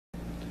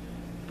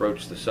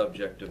broached the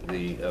subject of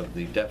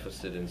the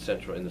deficit in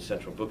the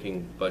central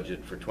booking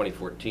budget for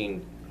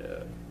 2014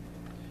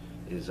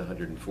 is a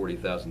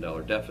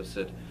 $140,000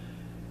 deficit,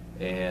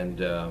 and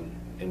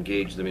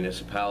engaged the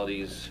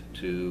municipalities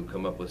to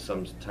come up with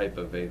some type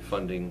of a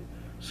funding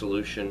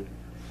solution,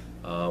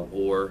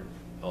 or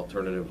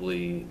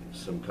alternatively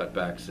some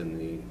cutbacks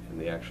in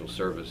the actual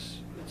service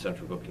that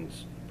central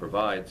bookings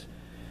provides.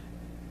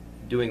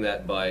 Doing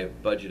that by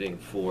budgeting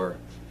for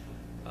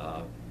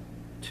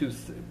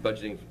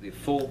budgeting the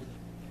full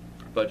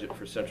budget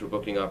for central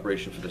booking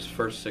operation for this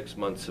first 6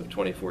 months of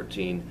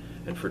 2014,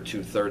 and for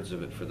 2/3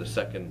 of it for the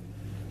second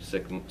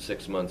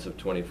 6 months of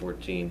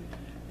 2014,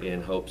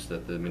 in hopes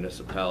that the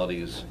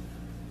municipalities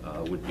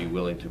would be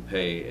willing to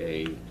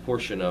pay a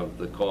portion of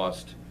the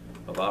cost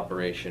of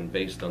operation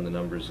based on the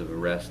numbers of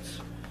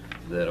arrests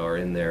that are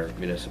in their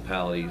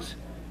municipalities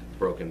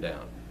broken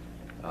down.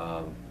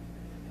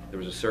 There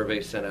was a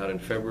survey sent out in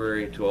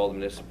February to all the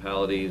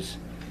municipalities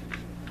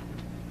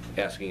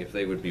asking if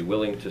they would be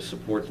willing to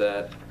support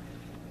that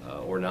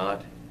or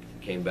not.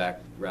 Came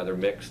back rather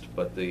mixed,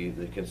 but the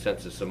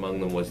consensus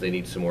among them was they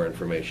need some more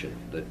information,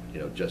 that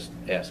just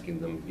asking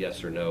them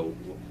yes or no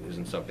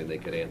isn't something they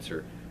could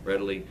answer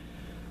readily.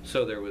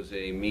 So there was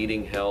a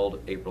meeting held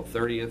April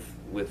 30th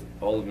with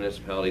all the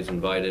municipalities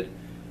invited.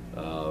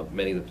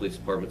 Many of the police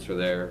departments were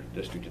there,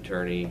 district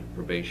attorney,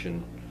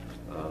 probation,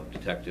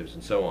 detectives,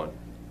 and so on,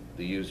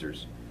 the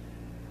users.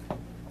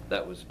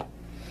 That was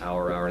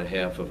hour and a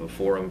half of a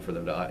forum for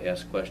them to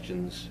ask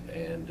questions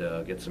and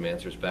get some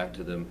answers back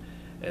to them.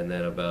 And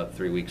then about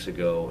 3 weeks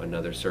ago,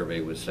 another survey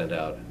was sent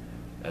out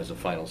as a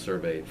final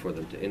survey for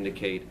them to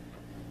indicate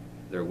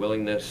their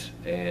willingness,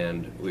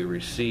 and we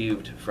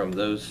received from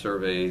those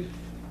surveys,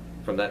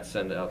 from that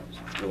send out,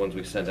 the ones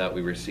we sent out,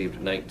 we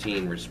received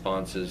 19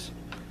 responses.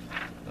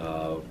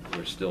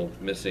 We're still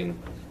missing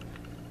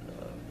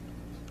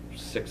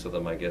 6 of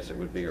them, I guess it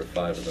would be, or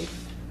 5 of them.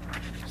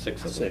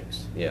 6 of them.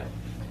 6. Yeah.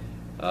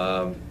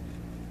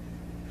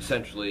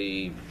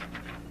 Essentially,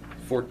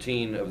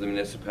 14 of the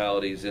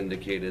municipalities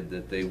indicated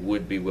that they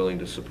would be willing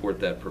to support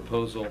that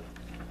proposal.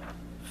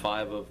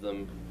 5 of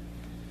them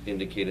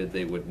indicated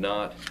they would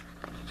not.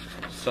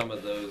 Some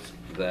of those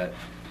that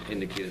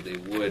indicated they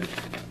would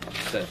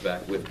sent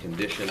back with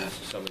conditions.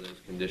 Some of those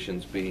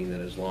conditions being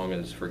that as long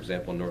as, for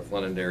example, North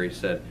Londonderry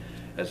said,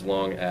 as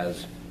long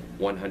as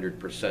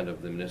 100%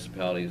 of the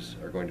municipalities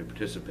are going to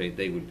participate,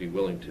 they would be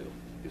willing to.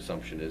 The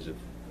assumption is if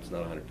it's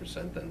not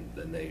 100%,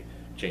 then they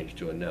change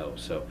to a no.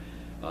 So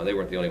they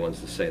weren't the only ones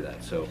to say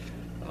that. So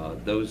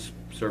those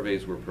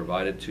surveys were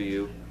provided to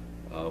you.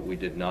 We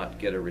did not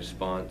get a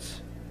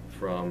response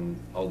from,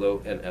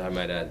 although, and I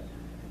might add,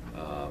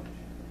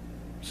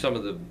 some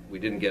of them we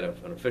didn't get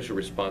an official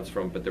response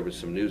from, but there was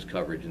some news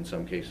coverage in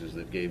some cases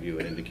that gave you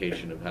an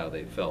indication of how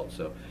they felt.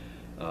 So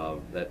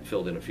that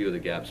filled in a few of the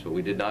gaps. But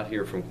we did not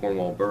hear from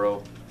Cornwall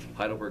Borough,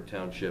 Heidelberg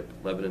Township,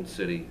 Lebanon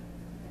City,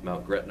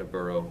 Mount Gretna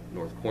Borough,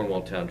 North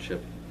Cornwall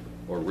Township,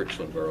 or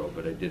Richland Borough.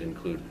 But I did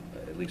include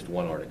at least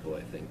one article,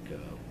 I think,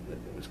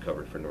 that was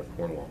covered for North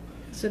Cornwall.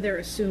 So they're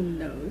assumed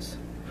no's.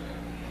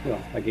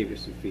 Well, I gave you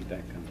some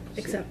feedback on the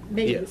Except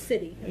maybe Yeah. the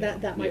city.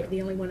 That might be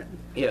the only one.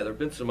 Yeah, there have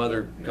been some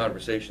other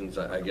conversations,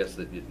 I guess,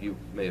 that you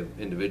may have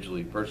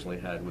individually, personally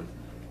had with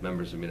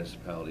members of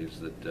municipalities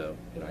that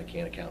I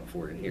can't account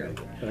for in here.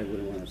 But I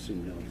wouldn't want to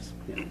assume no's.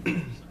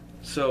 Yeah.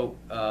 So,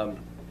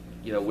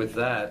 with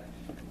that,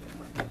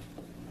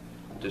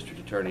 District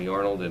Attorney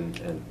Arnold and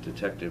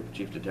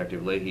Chief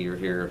Detective Leahy are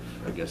here.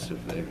 I guess if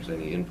there's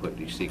any input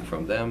you seek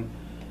from them,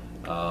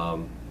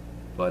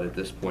 but at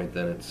this point,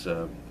 then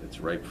it's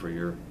ripe for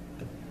your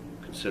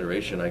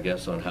consideration, I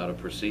guess, on how to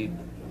proceed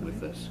with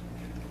this.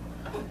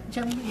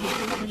 Gentlemen,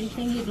 is there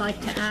anything you'd like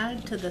to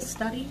add to the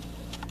study?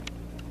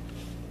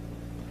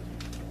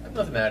 I have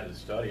nothing to add to the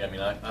study. I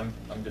mean,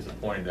 I'm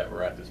disappointed that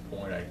we're at this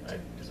point.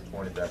 I'm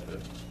disappointed that the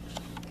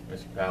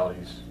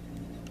municipalities,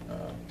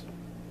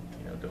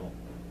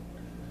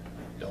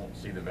 don't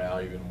see the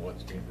value in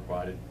what's being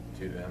provided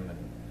to them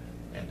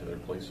and to their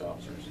police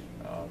officers.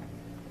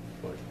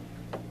 But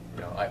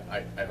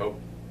I hope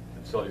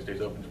the facility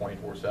stays open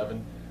 24/7.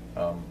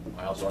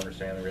 I also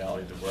understand the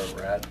realities of where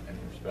we're at and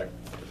respect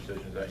the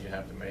decisions that you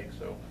have to make.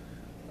 So,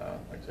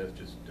 like I said, it's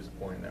just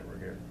disappointing that we're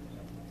here.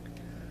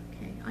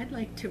 Okay, I'd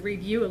like to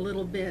review a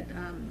little bit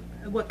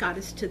what got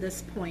us to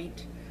this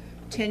point.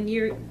 10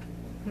 years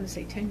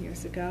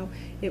ago,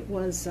 it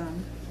was,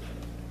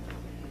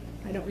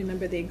 I don't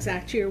remember the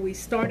exact year we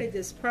started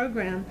this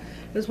program.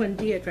 It was when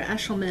Deidre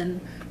Eshelman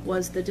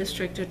was the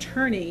district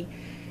attorney.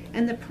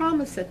 And the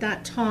promise at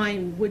that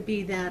time would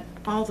be that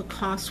all the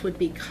costs would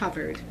be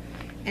covered.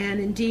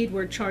 And indeed,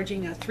 we're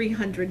charging a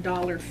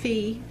 $300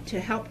 fee to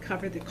help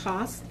cover the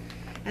costs.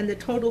 And the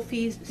total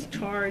fees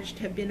charged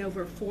have been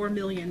over $4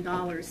 million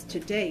to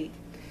date.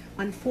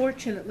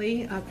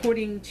 Unfortunately,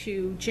 according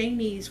to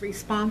Jamie's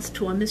response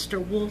to a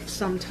Mr. Wolf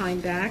some time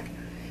back,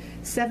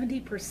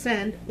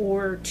 70%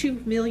 or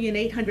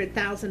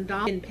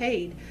 $2,800,000 been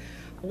paid.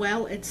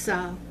 Well, it's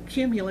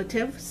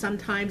cumulative.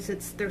 Sometimes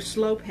they're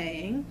slow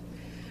paying.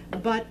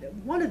 But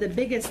one of the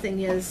biggest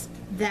thing is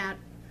that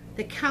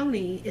The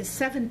county is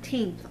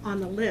 17th on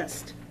the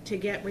list to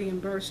get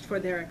reimbursed for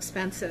their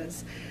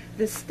expenses.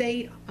 The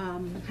state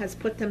has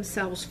put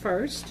themselves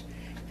first,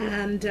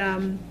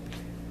 and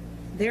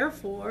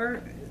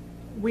therefore,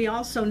 we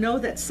also know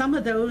that some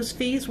of those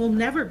fees will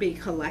never be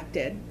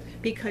collected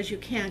because you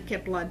can't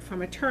get blood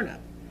from a turnip.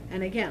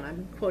 And again,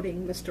 I'm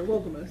quoting Mr.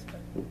 Wogelmuth.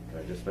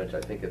 I just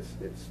mentioned, I think it's,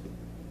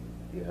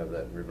 you have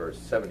that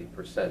reversed,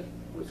 70%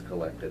 was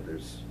collected,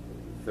 there's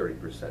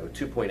 30%,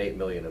 2.8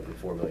 million of the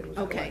 4 million was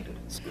Okay. collected.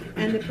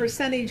 And the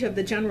percentage of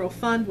the general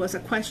fund was a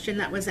question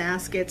that was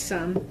asked. It's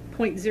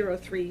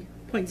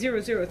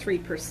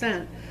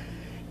 0.003%.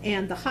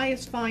 And the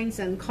highest fines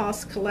and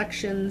cost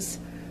collections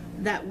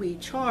that we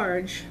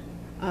charge,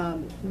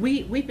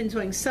 we've been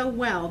doing so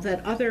well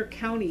that other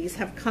counties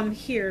have come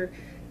here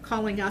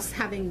calling us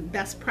having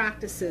best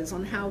practices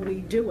on how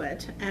we do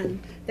it, and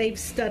they've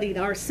studied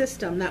our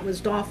system. That was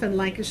Dauphin,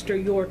 Lancaster,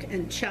 York,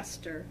 and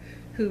Chester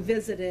who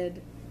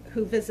visited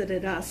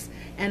us.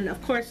 And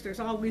of course, there's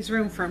always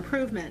room for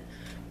improvement,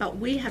 but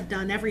we have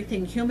done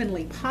everything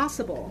humanly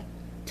possible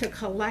to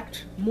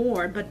collect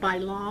more, but by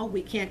law,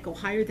 we can't go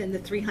higher than the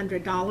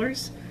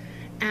 $300,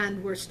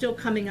 and we're still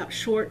coming up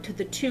short to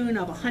the tune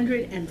of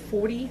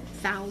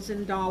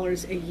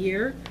 $140,000 a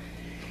year.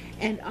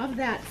 And of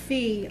that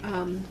fee,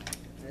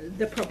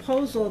 the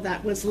proposal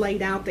that was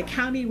laid out, the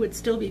county would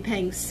still be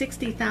paying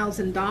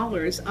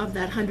 $60,000 of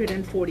that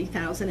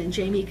 $140,000, and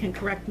Jamie can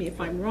correct me if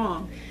I'm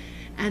wrong.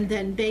 And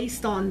then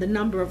based on the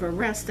number of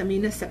arrests, the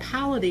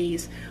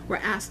municipalities were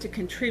asked to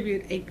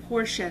contribute a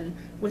portion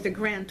with a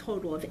grand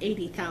total of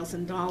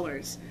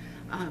 $80,000.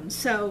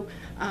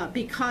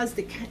 Because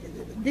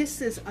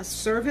this is a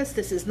service,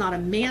 this is not a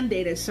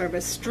mandated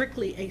service,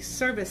 strictly a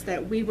service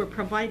that we were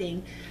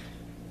providing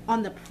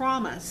on the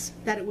promise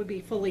that it would be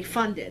fully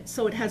funded.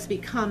 So it has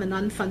become an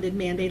unfunded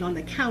mandate on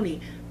the county.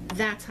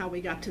 That's how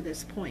we got to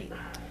this point.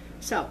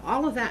 So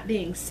all of that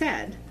being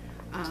said,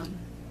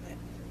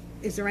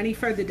 is there any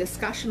further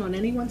discussion on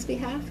anyone's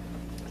behalf?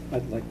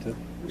 I'd like to.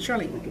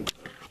 Shirley. One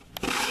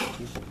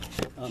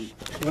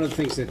of the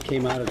things that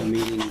came out of the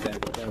meeting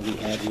that we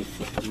had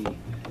with the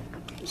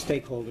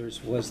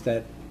stakeholders was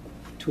that,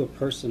 to a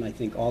person, I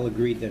think all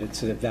agreed that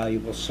it's a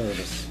valuable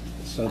service.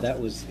 So that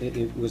was,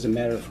 it was a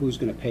matter of who's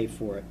going to pay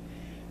for it.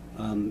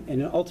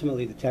 And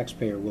ultimately, the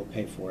taxpayer will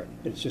pay for it.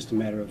 But it's just a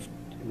matter of,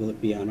 will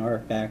it be on our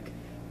back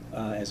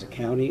as a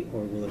county,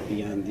 or will it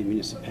be on the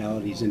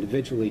municipalities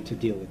individually to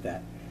deal with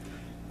that?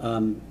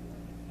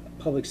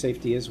 Public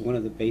safety is one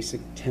of the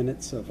basic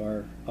tenets of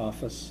our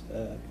office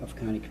of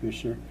county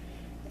commissioner.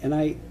 And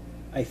I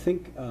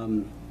think,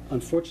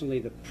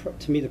 unfortunately,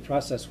 to me, the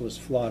process was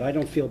flawed. I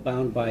don't feel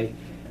bound by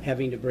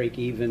having to break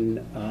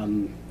even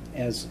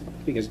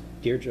because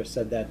Deirdre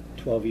said that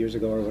 12 years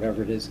ago or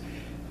whatever it is.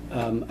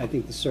 I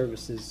think the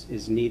service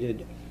is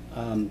needed.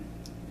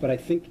 But I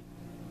think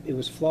it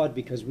was flawed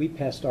because we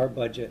passed our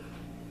budget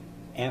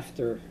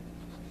after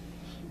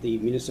the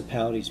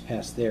municipalities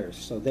passed theirs.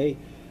 So they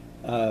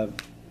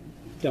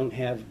don't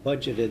have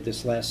budgeted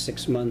this last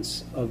 6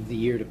 months of the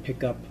year to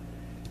pick up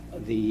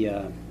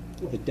the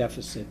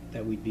deficit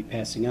that we'd be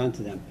passing on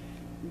to them.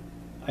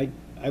 I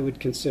would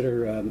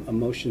consider a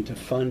motion to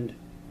fund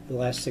the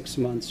last 6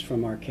 months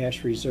from our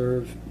cash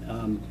reserve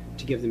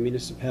to give the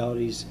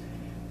municipalities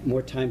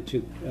more time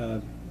to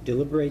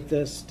deliberate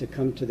this, to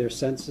come to their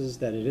senses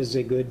that it is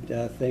a good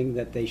thing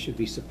that they should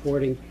be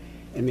supporting,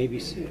 and maybe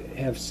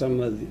have some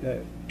of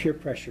the peer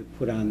pressure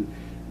put on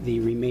the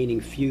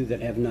remaining few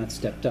that have not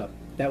stepped up.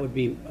 That would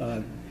be,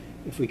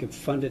 if we could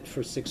fund it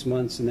for 6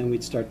 months, and then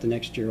we'd start the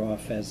next year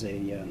off as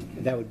a,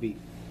 that would be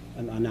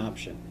an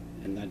option.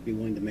 And I'd be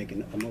willing to make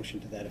a motion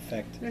to that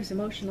effect. There's a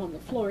motion on the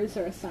floor. Is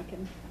there a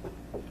second?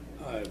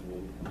 I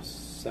will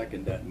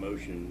second that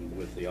motion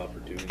with the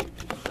opportunity.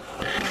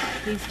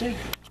 Please do.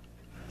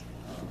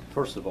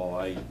 First of all,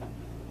 I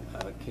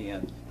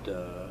can't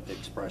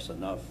express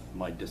enough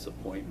my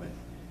disappointment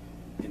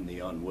in the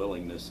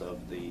unwillingness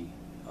of the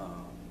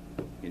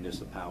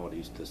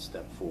municipalities to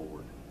step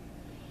forward.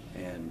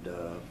 And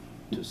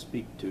to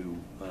speak to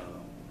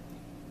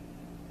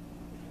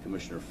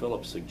Commissioner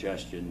Phillips'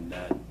 suggestion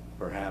that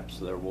perhaps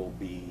there will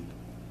be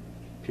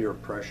peer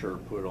pressure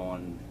put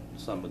on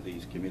some of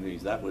these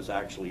communities. That was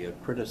actually a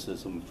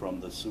criticism from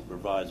the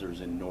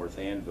supervisors in North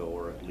Anvil,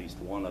 or at least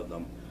one of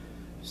them,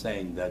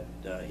 saying that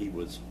he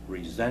was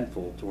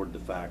resentful toward the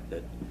fact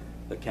that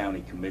the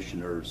county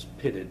commissioners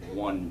pitted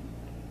one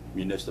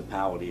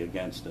municipality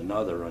against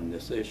another on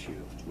this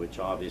issue, which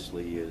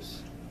obviously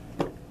is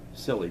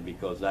silly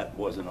because that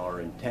wasn't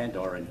our intent.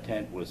 Our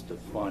intent was to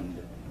fund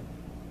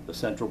the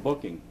central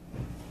booking.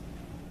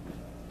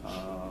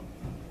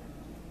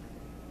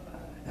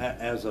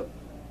 As a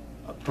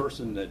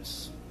person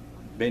that's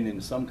been in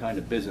some kind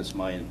of business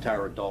my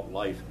entire adult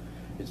life,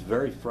 it's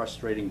very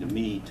frustrating to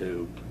me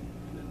to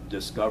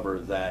discover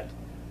that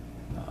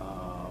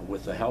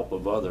with the help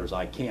of others,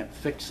 I can't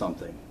fix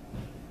something.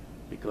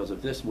 Because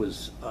if this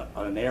was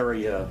an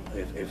area,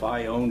 if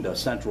I owned a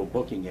central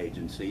booking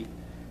agency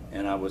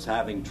and I was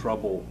having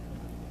trouble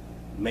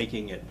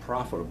making it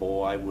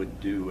profitable, I would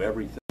do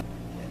everything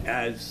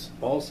as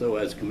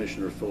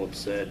Commissioner Phillips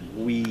said,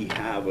 we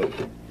have a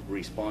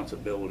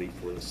responsibility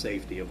for the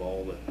safety of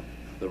all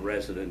the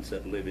residents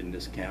that live in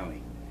this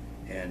county.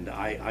 And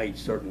I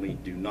certainly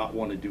do not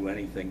want to do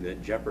anything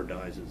that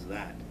jeopardizes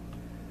that.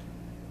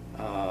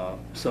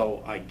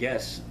 So I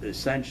guess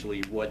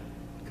essentially what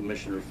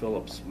Commissioner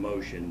Phillips'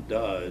 motion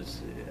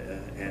does,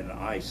 and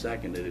I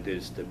seconded it,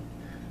 is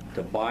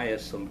to buy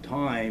us some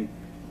time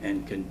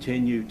and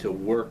continue to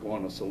work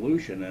on a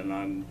solution. And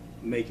I'm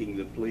making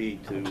the plea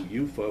to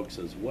you folks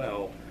as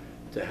well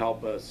to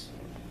help us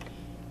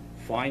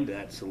find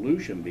that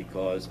solution,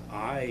 because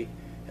I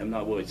am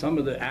not willing. Some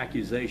of the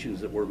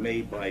accusations that were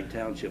made by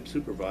township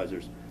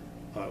supervisors,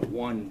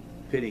 one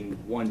pitting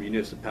one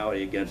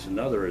municipality against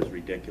another, is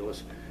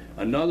ridiculous.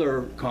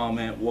 Another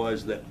comment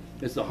was that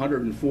it's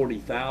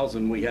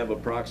 140,000, we have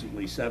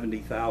approximately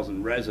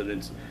 70,000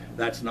 residents.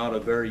 That's not a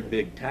very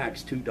big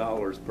tax,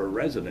 $2 per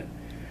resident.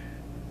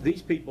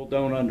 These people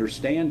don't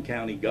understand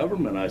county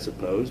government, I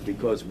suppose,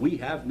 because we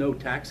have no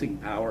taxing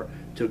power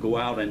to go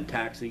out and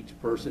tax each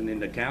person in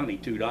the county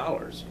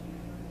 $2.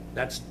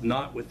 That's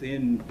not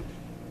within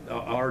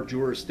our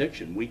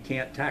jurisdiction. We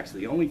can't tax.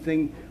 The only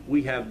thing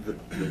we have the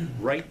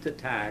right to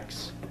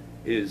tax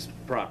is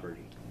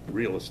property,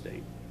 real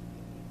estate.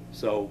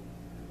 So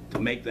to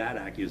make that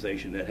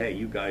accusation that, hey,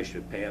 you guys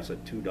should pass a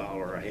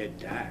 $2 a head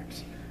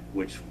tax,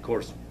 which of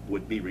course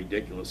would be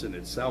ridiculous in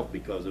itself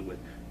because it would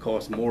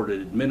cost more to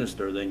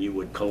administer than you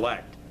would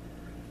collect.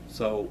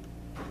 So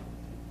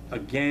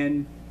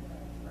again,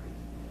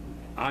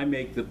 I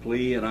make the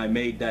plea, and I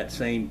made that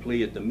same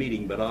plea at the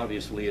meeting, but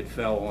obviously it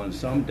fell on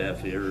some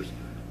deaf ears,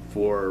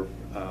 for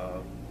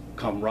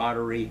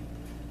camaraderie.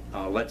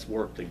 Let's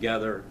work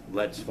together,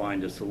 let's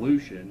find a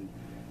solution.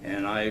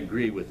 And I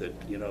agree with it.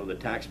 You know, the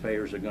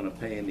taxpayers are going to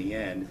pay in the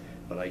end,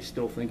 but I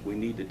still think we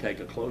need to take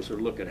a closer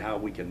look at how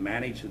we can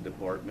manage the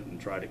department and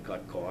try to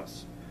cut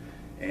costs.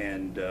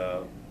 And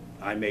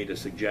I made a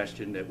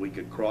suggestion that we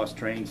could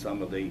cross-train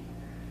some of the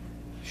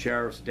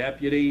sheriff's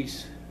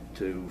deputies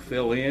to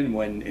fill in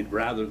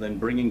rather than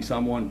bringing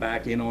someone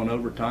back in on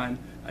overtime.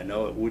 I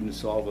know it wouldn't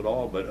solve it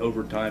all, but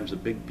overtime's a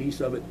big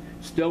piece of it.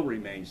 Still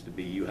remains to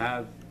be. You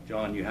have,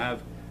 John, you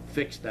have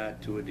fixed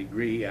that to a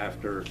degree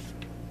after,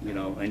 you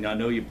know, and I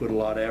know you put a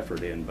lot of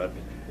effort in, but,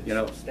 you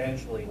know.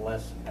 Substantially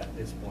less at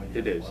this point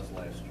than it was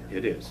last year.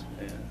 It is.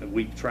 And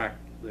we track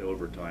the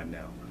overtime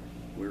now.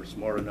 We're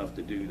smart enough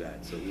to do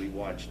that, so we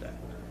watch that.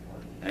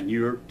 And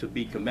you're to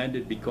be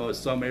commended because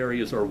some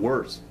areas are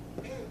worse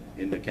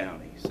in the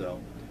county. So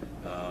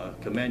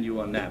commend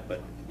you on that.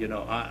 But, you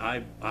know,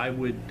 I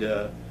would,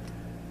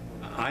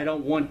 I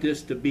don't want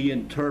this to be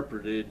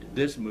interpreted,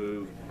 this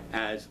move,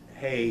 as,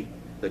 hey,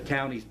 the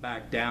county's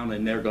back down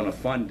and they're going to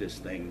fund this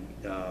thing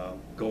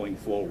going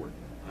forward.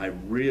 I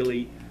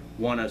really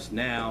want us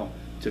now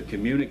to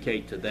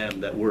communicate to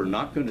them that we're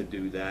not going to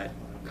do that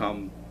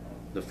come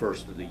the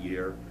first of the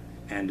year,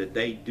 and that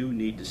they do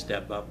need to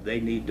step up. They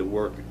need to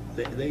work.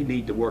 They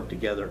need to work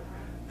together.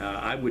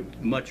 I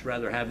would much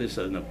rather have this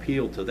as an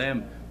appeal to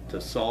them to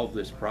solve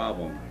this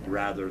problem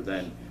rather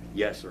than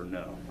yes or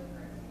no.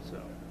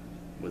 So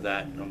with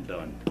that, I'm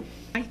done.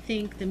 I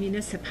think the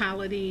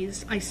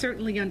municipalities, I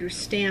certainly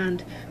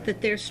understand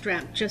that they're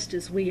strapped just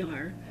as we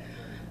are.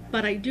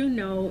 But I do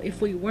know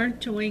if we weren't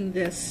doing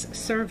this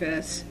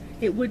service,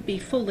 it would be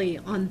fully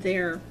on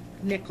their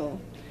nickel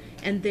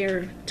and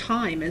their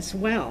time as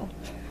well.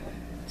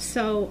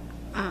 So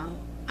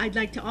I'd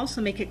like to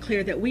also make it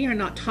clear that we are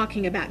not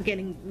talking about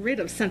getting rid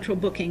of central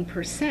booking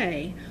per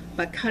se,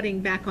 but cutting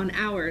back on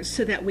hours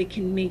so that we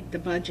can meet the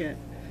budget.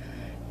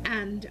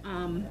 And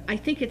I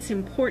think it's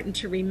important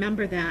to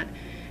remember that.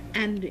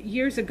 And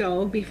years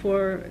ago,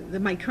 before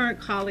my current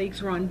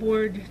colleagues were on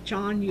board,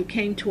 John, you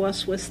came to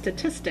us with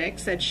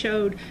statistics that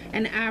showed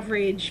an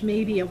average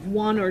maybe of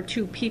 1 or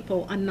 2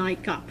 people a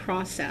night got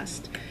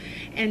processed.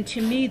 And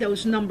to me,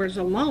 those numbers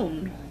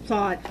alone,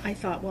 I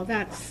thought, well,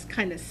 that's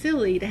kind of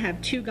silly to have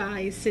 2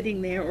 guys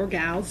sitting there, or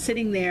gals,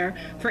 sitting there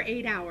for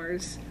 8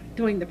 hours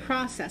doing the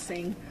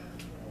processing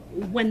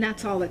when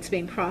that's all that's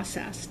being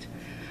processed.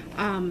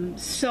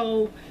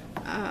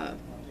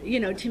 You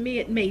know, to me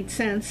it made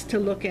sense to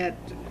look at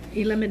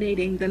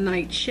eliminating the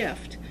night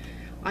shift.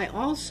 I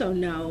also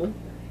know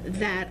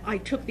that I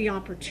took the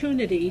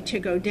opportunity to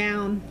go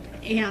down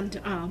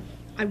and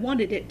I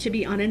wanted it to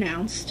be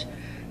unannounced,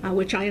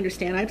 which I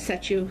understand. I've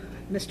set you,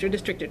 Mr.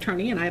 District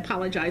Attorney, and I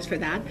apologize for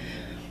that.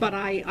 But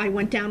I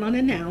went down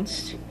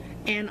unannounced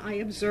and I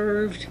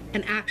observed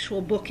an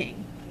actual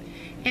booking.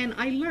 And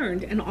I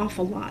learned an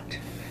awful lot.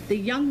 The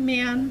young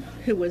man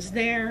who was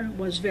there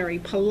was very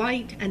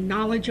polite and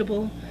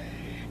knowledgeable.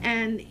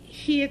 And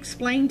he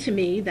explained to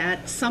me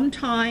that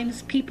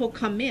sometimes people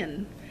come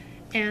in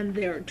and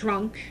they're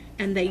drunk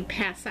and they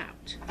pass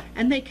out.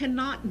 And they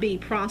cannot be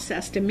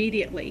processed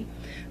immediately.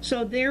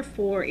 So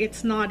therefore,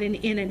 it's not an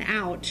in and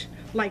out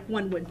like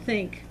one would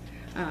think.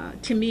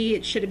 To me,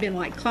 it should have been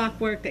like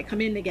clockwork. They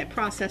come in, they get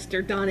processed,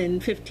 they're done in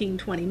 15,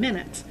 20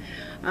 minutes.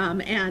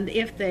 And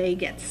if they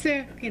get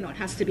sick, it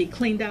has to be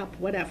cleaned up,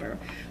 whatever.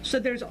 So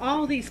there's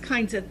all these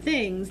kinds of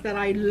things that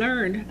I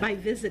learned by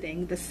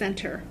visiting the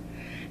center.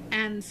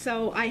 And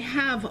so I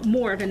have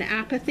more of an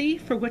apathy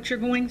for what you're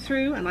going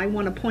through, and I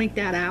want to point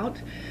that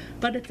out.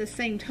 But at the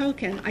same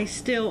token,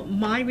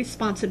 my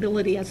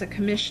responsibility as a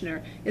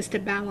commissioner is to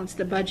balance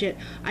the budget.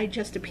 I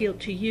just appeal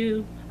to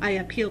you. I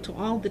appeal to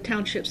all the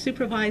township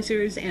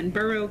supervisors and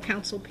borough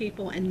council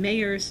people and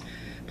mayors.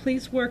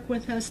 Please work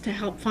with us to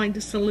help find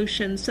a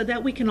solution so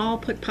that we can all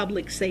put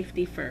public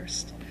safety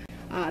first.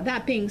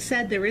 That being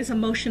said, there is a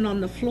motion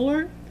on the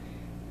floor.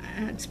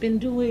 It's been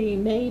duly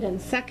made and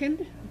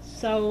seconded.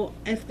 So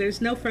if there's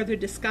no further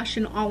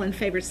discussion, all in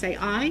favor say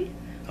aye.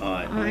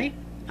 Aye. Aye.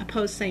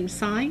 Opposed, same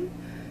sign.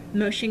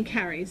 Motion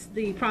carries.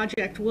 The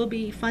project will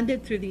be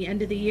funded through the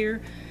end of the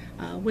year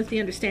with the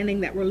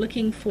understanding that we're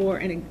looking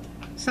for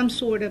some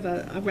sort of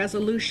a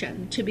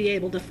resolution to be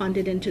able to fund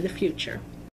it into the future.